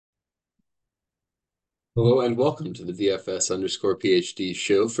Hello and welcome to the DFS_PhD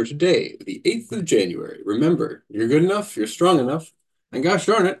show for today, the 8th of January. Remember, you're good enough, you're strong enough, and gosh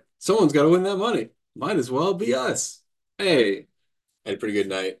darn it, someone's got to win that money. Might as well be us. Hey, I had a pretty good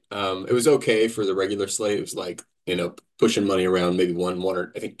night. It was okay for the regular slate. It was like, pushing money around, maybe one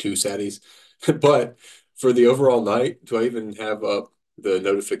or I think two saddies. But for the overall night, do I even have up the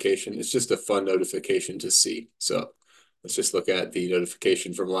notification? It's just a fun notification to see. So let's just look at the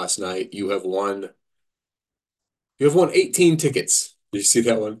notification from last night. You have won 18 tickets. Did you see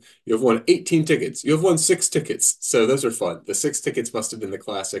that one? You have won 18 tickets. You have won six tickets. So those are fun. The six tickets must have been the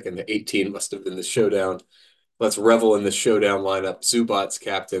classic, and the 18 must have been the showdown. Let's revel in the showdown lineup. Zubats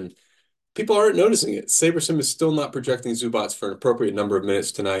captain. People aren't noticing it. SaberSim is still not projecting Zubats for an appropriate number of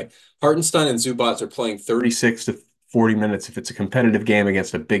minutes tonight. Hartenstein and Zubats are playing 36 to 40 minutes if it's a competitive game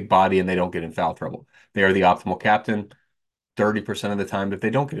against a big body and they don't get in foul trouble. They are the optimal captain 30% of the time if they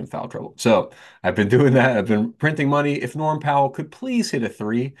don't get in foul trouble. So I've been doing that. I've been printing money. If Norm Powell could please hit a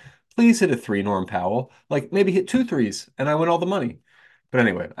three, please hit a three, Norm Powell. Like maybe hit two threes and I win all the money. But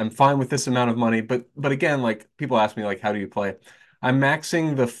anyway, I'm fine with this amount of money. But again, like people ask me, like, how do you play? I'm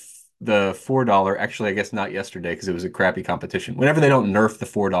maxing the $4. Actually, I guess not yesterday because it was a crappy competition. Whenever they don't nerf the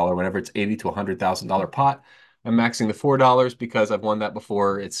 $4, whenever it's 80 to $100,000 pot, I'm maxing the $4 because I've won that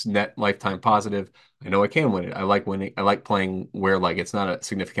before. It's net lifetime positive. I know I can win it. I like winning. I like playing where like it's not a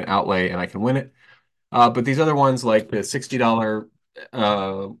significant outlay and I can win it. But these other ones like the $60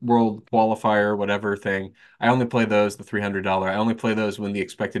 world qualifier, whatever thing, I only play those, the $300. I only play those when the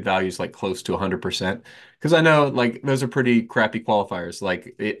expected value is like close to 100%. Because I know like those are pretty crappy qualifiers.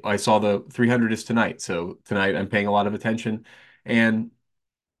 I saw the 300 is tonight. So tonight I'm paying a lot of attention. And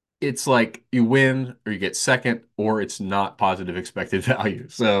it's like you win or you get second or it's not positive expected value.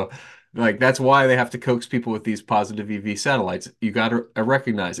 So like that's why they have to coax people with these positive EV satellites. You got to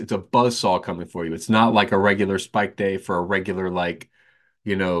recognize it's a buzzsaw coming for you. It's not like a regular spike day for a regular like,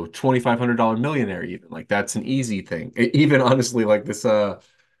 $2,500 millionaire even. Like that's an easy thing. Even honestly like this the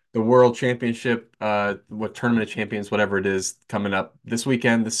World Championship what Tournament of Champions whatever it is coming up this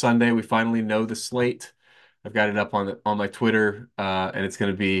weekend, this Sunday, we finally know the slate. I've got it up on my Twitter, and it's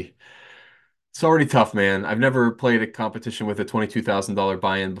already tough, man. I've never played a competition with a $22,000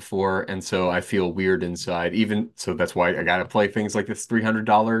 buy-in before, and so I feel weird inside. Even so, that's why I gotta play things like this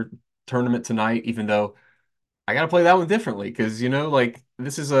 $300 tournament tonight, even though I gotta play that one differently because like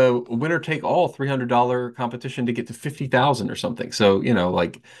this is a winner take all $300 competition to get to 50,000 or something. So,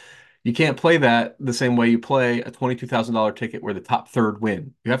 like you can't play that the same way you play a $22,000 ticket where the top third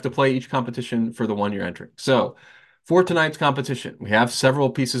win. You have to play each competition for the one you're entering. So, for tonight's competition, we have several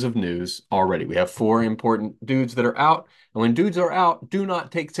pieces of news already. We have four important dudes that are out. And when dudes are out, do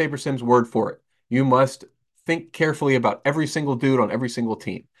not take SaberSim's word for it. You must think carefully about every single dude on every single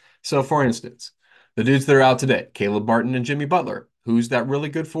team. So, for instance, the dudes that are out today, Caleb Barton and Jimmy Butler. Who's that really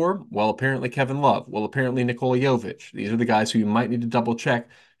good for? Well, apparently Kevin Love. Well, apparently Nikola Jovic. These are the guys who you might need to double check.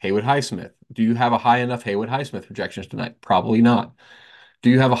 Haywood Highsmith. Do you have a high enough Haywood Highsmith projections tonight? Probably not.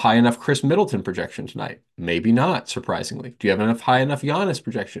 Do you have a high enough Khris Middleton projection tonight? Maybe not, surprisingly. Do you have enough high enough Giannis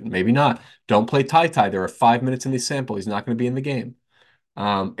projection? Maybe not. Don't play Ty Ty. There are 5 minutes in the sample. He's not going to be in the game.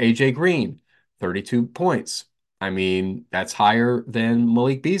 AJ Green, 32 points. I mean, that's higher than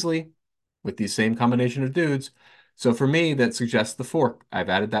Malik Beasley with the same combination of dudes. So for me, that suggests the fork. I've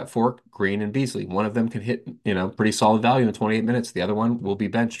added that fork, Green and Beasley. One of them can hit, pretty solid value in 28 minutes. The other one will be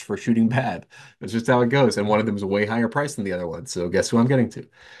benched for shooting bad. That's just how it goes. And one of them is a way higher price than the other one. So guess who I'm getting to?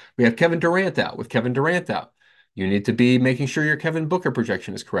 We have Kevin Durant out. With Kevin Durant out, you need to be making sure your Kevin Booker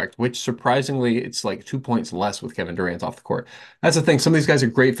projection is correct, which surprisingly, it's like 2 points less with Kevin Durant off the court. That's the thing. Some of these guys are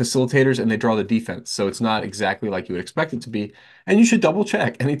great facilitators and they draw the defense. So it's not exactly like you would expect it to be. And you should double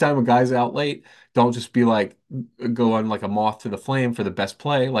check. Anytime a guy's out late, don't just be like, go on like a moth to the flame for the best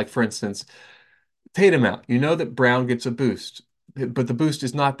play. Like, for instance, Tatum out. You know that Brown gets a boost, but the boost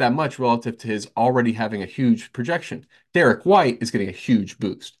is not that much relative to his already having a huge projection. Derrick White is getting a huge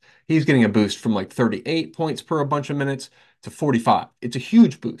boost. He's getting a boost from like 38 points per a bunch of minutes to 45. It's a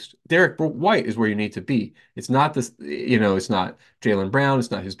huge boost. Derrick White is where you need to be. It's not this, it's not Jalen Brown.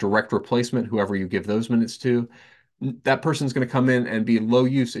 It's not his direct replacement, whoever you give those minutes to. That person's going to come in and be low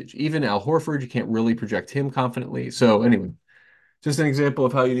usage. Even Al Horford, you can't really project him confidently. So anyway, just an example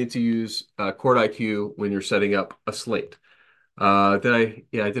of how you need to use court IQ when you're setting up a slate. Yeah, I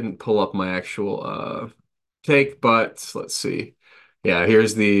didn't pull up my actual take, but let's see. Yeah,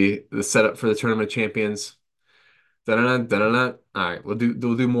 here's the setup for the Tournament of Champions. Da-da-da, da-da-da. All right, we'll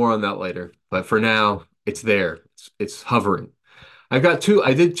do more on that later. But for now, it's there. It's hovering. I've got two.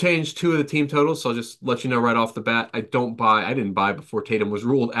 I did change two of the team totals, so I'll just let you know right off the bat. I didn't buy before Tatum was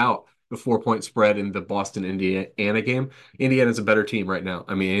ruled out. the 4 point spread in the Boston Indiana game. Indiana's a better team right now.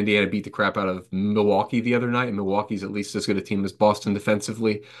 I mean, Indiana beat the crap out of Milwaukee the other night, and Milwaukee's at least as good a team as Boston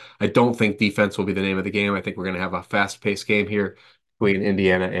defensively. I don't think defense will be the name of the game. I think we're going to have a fast-paced game here between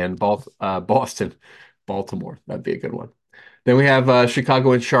Indiana and Boston. Baltimore. That'd be a good one. Then we have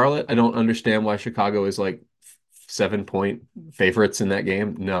Chicago and Charlotte. I don't understand why Chicago is like 7 point favorites in that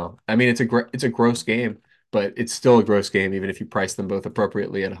game. No, I mean it's a gross game, but it's still a gross game even if you price them both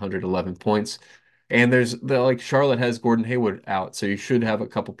appropriately at 111 points. And there's the like Charlotte has Gordon Hayward out, so you should have a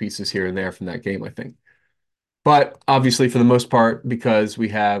couple pieces here and there from that game, I think. But obviously, for the most part, because we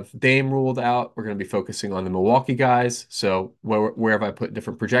have Dame ruled out, we're going to be focusing on the Milwaukee guys. So where have I put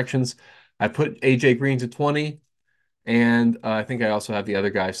different projections? I put AJ Green to 20. And I think I also have the other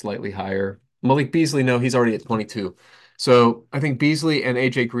guy slightly higher. Malik Beasley, no, he's already at 22. So I think Beasley and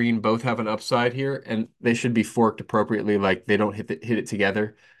AJ Green both have an upside here, and they should be forked appropriately, like they don't hit it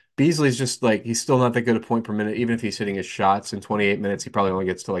together. Beasley's just like he's still not that good a point per minute. Even if he's hitting his shots in 28 minutes, he probably only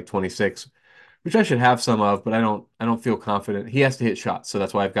gets to like 26, which I should have some of, but I don't feel confident. He has to hit shots, so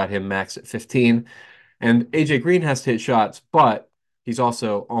that's why I've got him max at 15. And AJ Green has to hit shots, but he's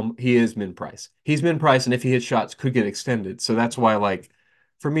also he is min price. He's min price, and if he hits shots, could get extended. So that's why, like,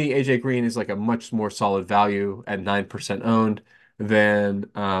 for me, AJ Green is like a much more solid value at 9% owned than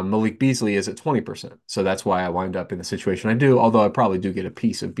Malik Beasley is at 20%. So that's why I wind up in the situation I do. Although I probably do get a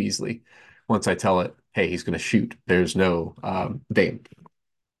piece of Beasley once I tell it, hey, he's going to shoot. There's no Dame.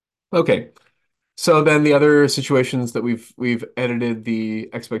 Okay, so then the other situations that we've edited the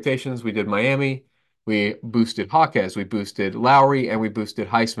expectations. We did Miami, we boosted Hawkes, we boosted Lowry, and we boosted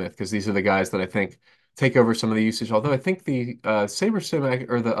Highsmith because these are the guys that I think take over some of the usage. Although I think the SaberSim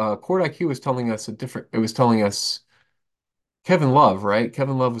or the Court IQ was telling us a different. It was telling us Kevin Love, right?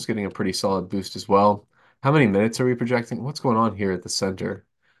 Kevin Love was getting a pretty solid boost as well. How many minutes are we projecting? What's going on here at the center?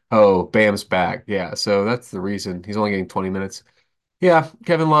 Oh, Bam's back. Yeah, so that's the reason he's only getting 20 minutes. Yeah,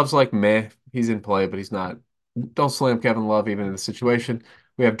 Kevin Love's like meh. He's in play, but he's not. Don't slam Kevin Love even in the situation.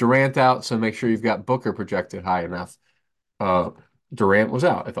 We have Durant out, so make sure you've got Booker projected high enough. Uh, Durant was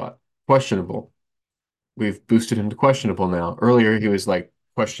out, I thought. Questionable. We've boosted him to questionable now. Earlier, he was like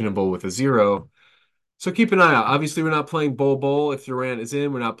questionable with a 0. So keep an eye out. Obviously, we're not playing Bol Bol if Durant is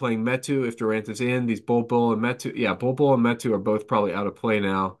in. We're not playing Metu if Durant is in. These Bol Bol and Metu, yeah, Bol Bol and Metu are both probably out of play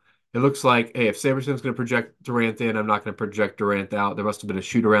now. It looks like, hey, if Saberson's going to project Durant in, I'm not going to project Durant out. There must have been a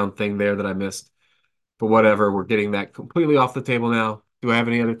shoot around thing there that I missed. But whatever, we're getting that completely off the table now. Do I have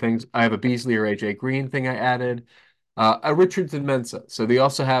any other things? I have a Beasley or AJ Green thing I added. A Richards and Mensah. So they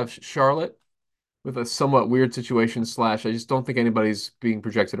also have Charlotte with a somewhat weird situation slash I just don't think anybody's being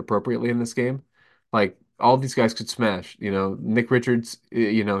projected appropriately in this game. Like all these guys could smash. Nick Richards,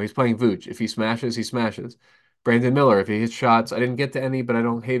 he's playing Vooch. If he smashes, he smashes. Brandon Miller, if he hits shots, I didn't get to any, but I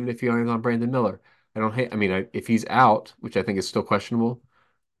don't hate it if he lands on Brandon Miller. I don't hate. I mean, if he's out, which I think is still questionable.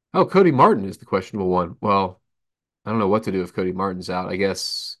 Oh, Cody Martin is the questionable one. Well, I don't know what to do if Cody Martin's out. I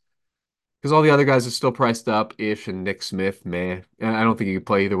guess because all the other guys are still priced up, Ish and Nick Smith, man. I don't think you could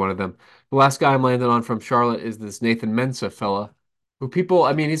play either one of them. The last guy I'm landing on from Charlotte is this Nathan Mensah fella, who people,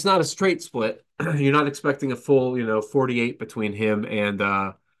 I mean, he's not a straight split. You're not expecting a full, 48 between him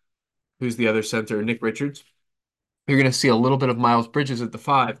and who's the other center, Nick Richards. You're going to see a little bit of Miles Bridges at the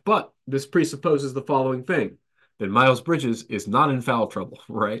 5, but this presupposes the following thing. That Miles Bridges is not in foul trouble,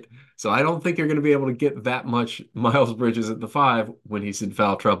 right? So I don't think you're going to be able to get that much Miles Bridges at the 5 when he's in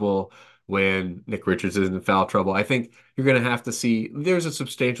foul trouble, when Nick Richards is in foul trouble. I think you're going to have to see there's a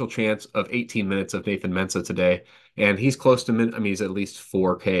substantial chance of 18 minutes of Nathan Mensah today, and he's close to I mean, he's at least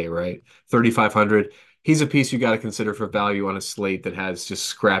 4K, right? 3,500. He's a piece you got to consider for value on a slate that has just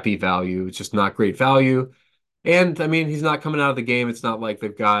scrappy value. It's just not great value. And I mean, he's not coming out of the game. It's not like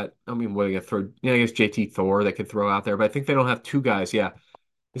they've got, I mean, what are they gonna throw? I guess JT Thor they could throw out there, but I think they don't have two guys. Yeah.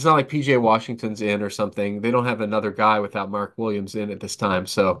 It's not like PJ Washington's in or something. They don't have another guy without Mark Williams in at this time.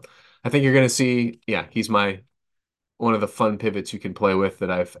 So I think you're gonna see, yeah, he's my one of the fun pivots you can play with that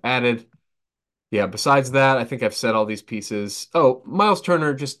I've added. Yeah, besides that, I think I've said all these pieces. Oh, Miles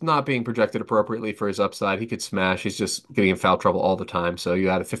Turner just not being projected appropriately for his upside. He could smash. He's just getting in foul trouble all the time. So you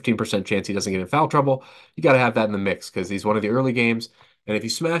had a 15% chance he doesn't get in foul trouble. You got to have that in the mix because he's one of the early games. And if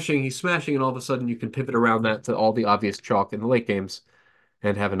he's smashing, and all of a sudden you can pivot around that to all the obvious chalk in the late games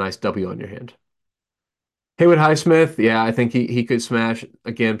and have a nice W on your hand. Haywood Highsmith, yeah, I think he could smash.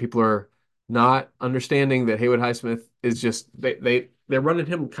 Again, people are not understanding that Haywood Highsmith is just they're running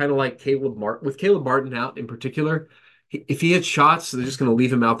him kind of like Caleb Martin with Caleb Martin out in particular. If he hits shots, they're just going to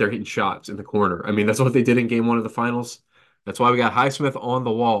leave him out there hitting shots in the corner. I mean, that's what they did in game 1 of the finals. That's why we got Highsmith on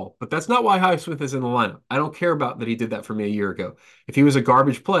the wall. But that's not why Highsmith is in the lineup. I don't care about that he did that for me a year ago. If he was a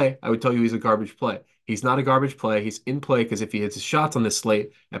garbage play, I would tell you he's a garbage play. He's not a garbage play. He's in play because if he hits his shots on this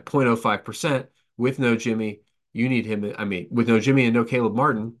slate at 0.05% with no Jimmy, you need him. I mean, with no Jimmy and no Caleb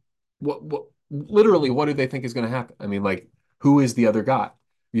Martin, literally, what do they think is going to happen? I mean, like, who is the other guy?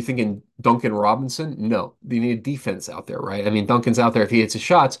 You thinking Duncan Robinson? No, you need defense out there, right? I mean, Duncan's out there if he hits his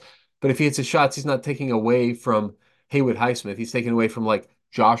shots, but if he hits his shots, he's not taking away from Haywood Highsmith. He's taken away from like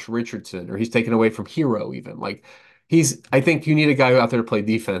Josh Richardson, or he's taken away from Hero even. Like I think you need a guy out there to play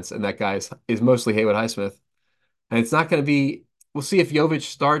defense, and that guy is mostly Haywood Highsmith. And it's not going to be. We'll see if Jovic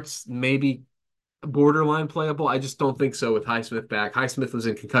starts, maybe borderline playable. I just don't think so with Highsmith back. Highsmith was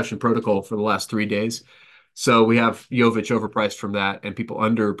in concussion protocol for the last 3 days. So we have Jovic overpriced from that and people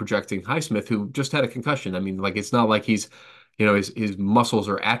under projecting Highsmith who just had a concussion. I mean, like it's not like his muscles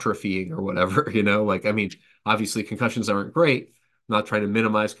are atrophying or whatever, Like I mean, obviously concussions aren't great. I'm not trying to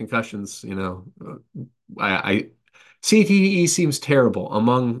minimize concussions. I CTE seems terrible.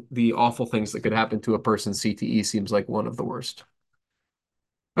 Among the awful things that could happen to a person, CTE seems like one of the worst.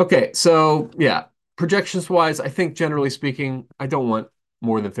 Okay, so yeah, projections wise, I think generally speaking, I don't want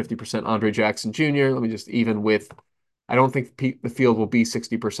more than 50% Andre Jackson Jr. Let me just even with, I don't think the field will be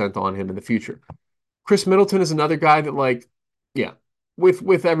 60% on him in the future. Chris Middleton is another guy that like, yeah,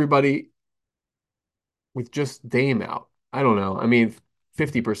 with everybody, with just Dame out, I don't know. I mean,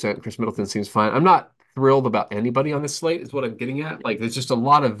 50% Chris Middleton seems fine. I'm not thrilled about anybody on this slate, is what I'm getting at. Like, there's just a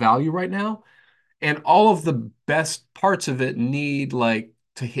lot of value right now. And all of the best parts of it need like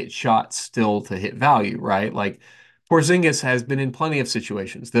to hit shots still to hit value, right? Like Porzingis has been in plenty of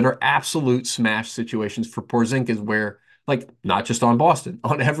situations that are absolute smash situations for Porzingis where like not just on Boston,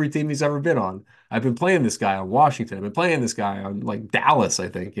 on every team he's ever been on. I've been playing this guy on Washington. I've been playing this guy on like Dallas, I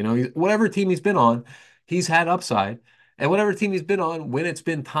think. Whatever team he's been on, he's had upside. And whatever team he's been on, when it's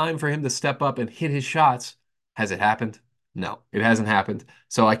been time for him to step up and hit his shots, has it happened? No, it hasn't happened.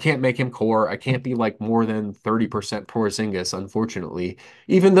 So I can't make him core. I can't be like more than 30% Porzingis, unfortunately.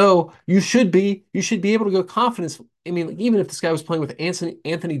 Even though you should be able to go confidence. I mean, like, even if this guy was playing with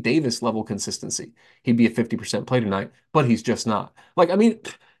Anthony Davis level consistency, he'd be a 50% play tonight, but he's just not. Like, I mean,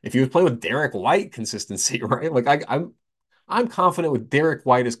 if he was playing with Derrick White consistency, right? Like I'm confident with Derrick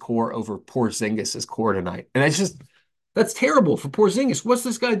White as core over Porzingis as core tonight. And that's terrible for Porzingis. What's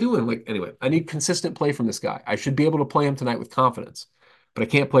this guy doing? Like, anyway, I need consistent play from this guy. I should be able to play him tonight with confidence, but I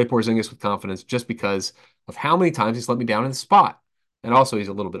can't play Porzingis with confidence just because of how many times he's let me down in the spot. And also, he's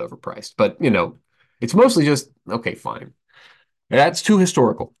a little bit overpriced. But, it's mostly just, okay, fine. That's too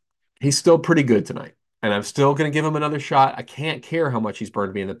historical. He's still pretty good tonight. And I'm still going to give him another shot. I can't care how much he's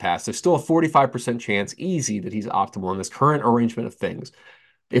burned me in the past. There's still a 45% chance, easy, that he's optimal in this current arrangement of things.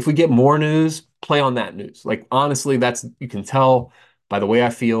 If we get more news, play on that news. Like honestly, you can tell by the way I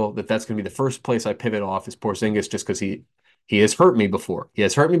feel that that's going to be the first place I pivot off is Porzingis, just because he has hurt me before. He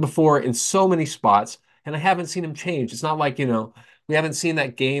has hurt me before in so many spots, and I haven't seen him change. It's not like we haven't seen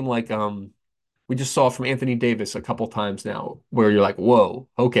that game like we just saw from Anthony Davis a couple times now, where you're like, whoa,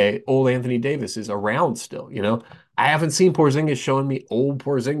 okay, old Anthony Davis is around still. I haven't seen Porzingis showing me old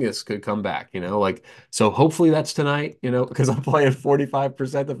Porzingis could come back. Like, so hopefully that's tonight, because I'm playing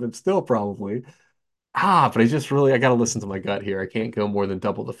 45% of him still probably. But I got to listen to my gut here. I can't go more than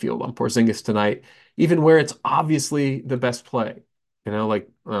double the field on Porzingis tonight, even where it's obviously the best play, but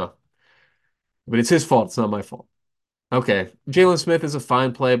it's his fault. It's not my fault. Okay. Jalen Smith is a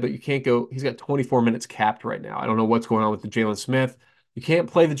fine play, but you can't go. He's got 24 minutes capped right now. I don't know what's going on with the Jalen Smith. You can't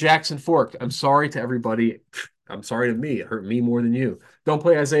play the Jackson Fork. I'm sorry to everybody. I'm sorry to me. It hurt me more than you. Don't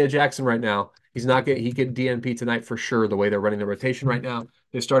play Isaiah Jackson right now. He get DNP tonight for sure, the way they're running the rotation right now.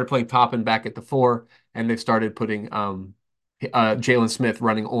 They started playing Toppin back at the four, and they've started putting Jalen Smith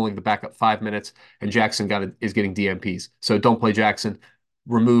running only the backup 5 minutes, and Jackson is getting DNPs. So don't play Jackson.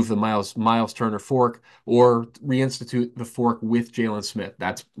 Remove the Miles Turner fork or reinstitute the fork with Jalen Smith.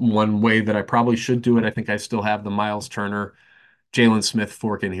 That's one way that I probably should do it. I think I still have the Miles Turner, Jalen Smith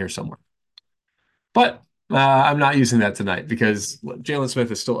fork in here somewhere. But I'm not using that tonight because Jalen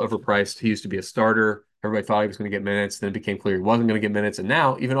Smith is still overpriced. He used to be a starter. Everybody thought he was going to get minutes. Then it became clear he wasn't going to get minutes. And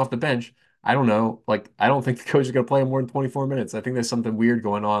now, even off the bench, I don't know. Like, I don't think the coach is going to play him more than 24 minutes. I think there's something weird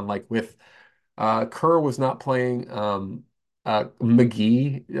going on, like with Kerr was not playing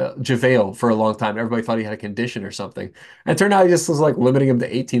McGee, JaVale for a long time. Everybody thought he had a condition or something. And it turned out he just was like limiting him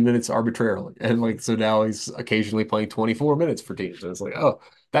to 18 minutes arbitrarily. And like, so now he's occasionally playing 24 minutes for teams. And it's like, oh,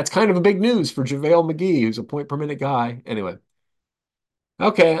 that's kind of a big news for JaVale McGee, who's a point per minute guy. Anyway,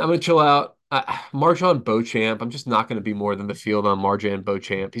 okay, I'm going to chill out. Marjan Beauchamp, I'm just not going to be more than the field on Marjan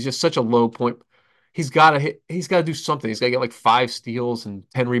Beauchamp. He's just such a low point. he's got to do something. He's got to get like 5 steals and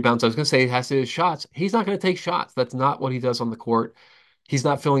 10 rebounds. I was going to say he has to hit shots. He's not going to take shots. That's not what he does on the court. He's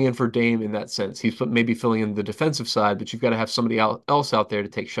not filling in for Dame in that sense. He's maybe filling in the defensive side, but you've got to have somebody else out there to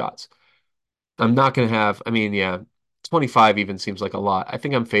take shots. I'm not going to have, I mean, yeah, 25 even seems like a lot. I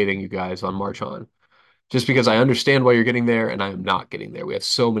think I'm fading you guys on March on just because I understand why you're getting there and I am not getting there. We have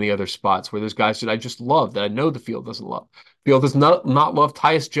so many other spots where there's guys that I just love that I know the field doesn't love. Field does not love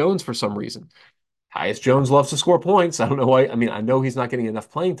Tyus Jones for some reason. Tyus Jones loves to score points. I don't know why. I mean, I know he's not getting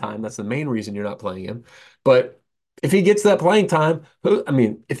enough playing time. That's the main reason you're not playing him. But if he gets that playing time, I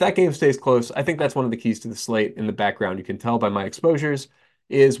mean, if that game stays close, I think that's one of the keys to the slate in the background. You can tell by my exposures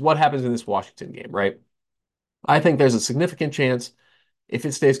is what happens in this Washington game, right? I think there's a significant chance if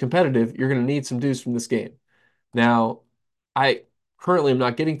it stays competitive, you're going to need some dudes from this game. Now, I currently am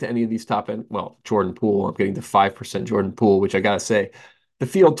not getting to any of these top end. Well, Jordan Poole, I'm getting to 5% Jordan Poole, which I gotta say, the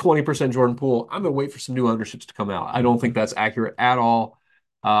field 20% Jordan Poole. I'm gonna wait for some new ownerships to come out. I don't think that's accurate at all.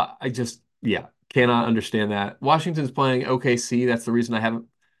 I just, yeah, cannot understand that. Washington's playing OKC. That's the reason I haven't.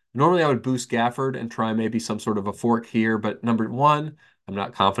 Normally, I would boost Gafford and try maybe some sort of a fork here, but number one, I'm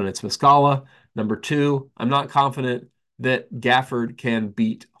not confident it's Muscala. Number two, I'm not confident that Gafford can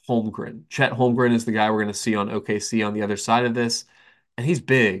beat Holmgren. Chet Holmgren is the guy we're going to see on OKC on the other side of this. And he's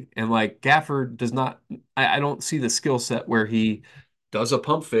big. And like Gafford does not, I don't see the skill set where he does a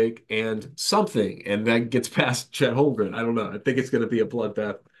pump fake and something, and that gets past Chet Holmgren. I don't know. I think it's going to be a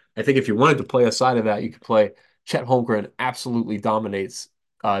bloodbath. I think if you wanted to play a side of that, you could play Chet Holmgren absolutely dominates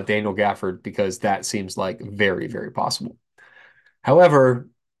Daniel Gafford because that seems like very, very possible. However,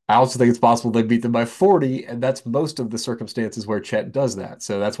 I also think it's possible they beat them by 40, and that's most of the circumstances where Chet does that.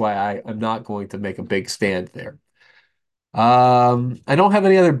 So that's why I'm not going to make a big stand there. I don't have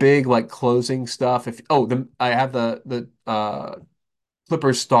any other big like closing stuff. If I have the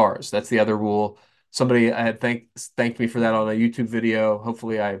Clippers stars. That's the other rule. Somebody I had thanked me for that on a YouTube video.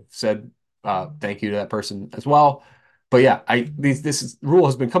 Hopefully, I've said thank you to that person as well. But yeah, rule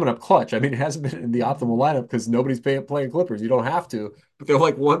has been coming up clutch. I mean, it hasn't been in the optimal lineup because nobody's playing Clippers. You don't have to, but they're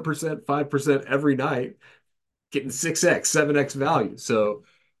like 1%, 5% every night getting 6x, 7x value. So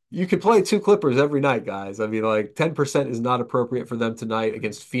you can play 2 Clippers every night, guys. I mean, like 10% is not appropriate for them tonight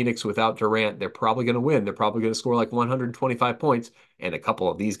against Phoenix without Durant. They're probably going to win. They're probably going to score like 125 points, and a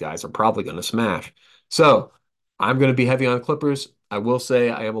couple of these guys are probably going to smash. So I'm going to be heavy on Clippers. I will say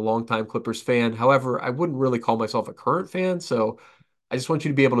I am a longtime Clippers fan. However, I wouldn't really call myself a current fan. So I just want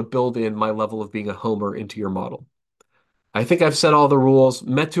you to be able to build in my level of being a homer into your model. I think I've said all the rules.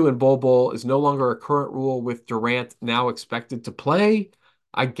 Metu and Bol Bol is no longer a current rule with Durant now expected to play.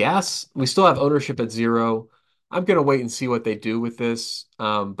 I guess we still have ownership at 0. I'm going to wait and see what they do with this.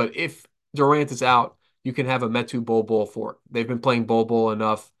 But if Durant is out, you can have a Metu Bol Bol fork. They've been playing Bol Bol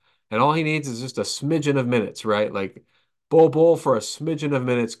enough, and all he needs is just a smidgen of minutes, right? Like Bol Bol for a smidgen of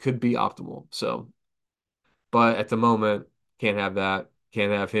minutes could be optimal. So, but at the moment, can't have that.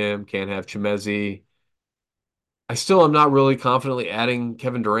 Can't have him. Can't have Chimezi. I still am not really confidently adding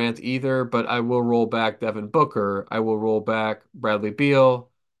Kevin Durant either, but I will roll back Devin Booker. I will roll back Bradley Beal,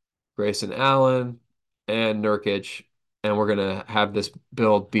 Grayson Allen, and Nurkic. And we're going to have this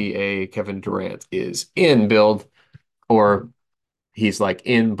build be a Kevin Durant is in build, or he's like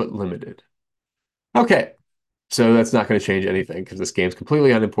in but limited. Okay. So that's not going to change anything because this game's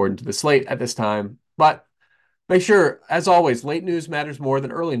completely unimportant to the slate at this time. But make sure, as always, late news matters more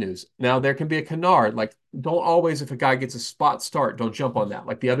than early news. Now, there can be a canard. Like, don't always, if a guy gets a spot start, don't jump on that.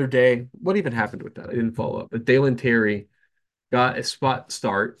 Like the other day, what even happened with that? I didn't follow up. But Dalen Terry got a spot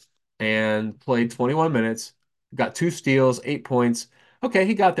start and played 21 minutes, got 2 steals, 8 points. Okay,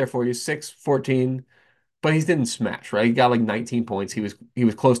 he got there for you, 6, 14, but he didn't smash, right? He got like 19 points. He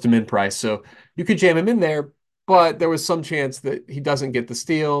was close to min price. So you could jam him in there, but there was some chance that he doesn't get the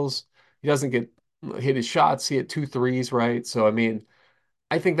steals. He doesn't get hit his shots. He hit 2 threes, right? So I mean,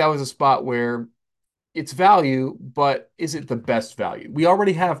 I think that was a spot where it's value, but is it the best value? We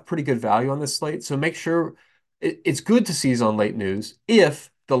already have pretty good value on this slate, so make sure it's good to seize on late news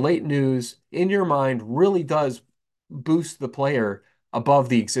if the late news in your mind really does boost the player above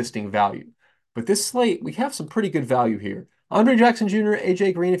the existing value. But this slate, we have some pretty good value here. Andre Jackson Jr.,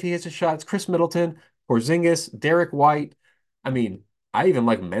 AJ Green, if he hits his shots, Chris Middleton, Porzingis, Derrick White. I mean, I even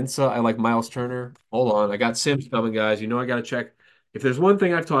like Mensah. I like Miles Turner. Hold on, I got Sims coming, guys. You know I got to check. If there's one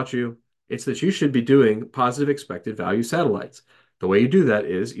thing I've taught you, it's that you should be doing positive expected value satellites. The way you do that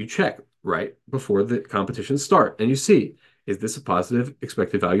is you check right before the competitions start and you see, is this a positive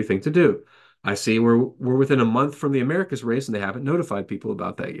expected value thing to do? I see we're within a month from the Americas race and they haven't notified people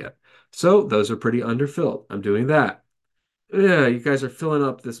about that yet. So those are pretty underfilled. I'm doing that. Yeah, you guys are filling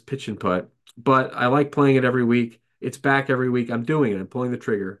up this pitch and putt, but I like playing it every week. It's back every week. I'm doing it. I'm pulling the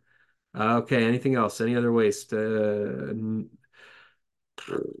trigger. Okay, anything else? Any other ways?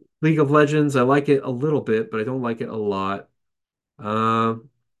 League of Legends, I like it a little bit, but I don't like it a lot. Um,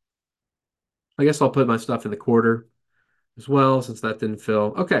 I guess I'll put my stuff in the quarter as well, since that didn't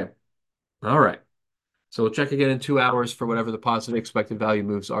fill. Okay, all right. So we'll check again in 2 hours for whatever the positive expected value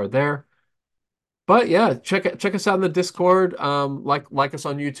moves are there. But yeah, check us out in the Discord. Like us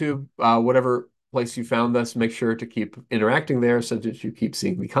on YouTube. Whatever place you found us, make sure to keep interacting there so that you keep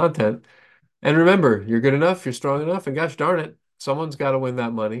seeing the content. And remember, you're good enough, you're strong enough, and gosh darn it, someone's got to win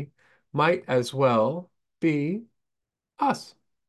that money. Might as well be us.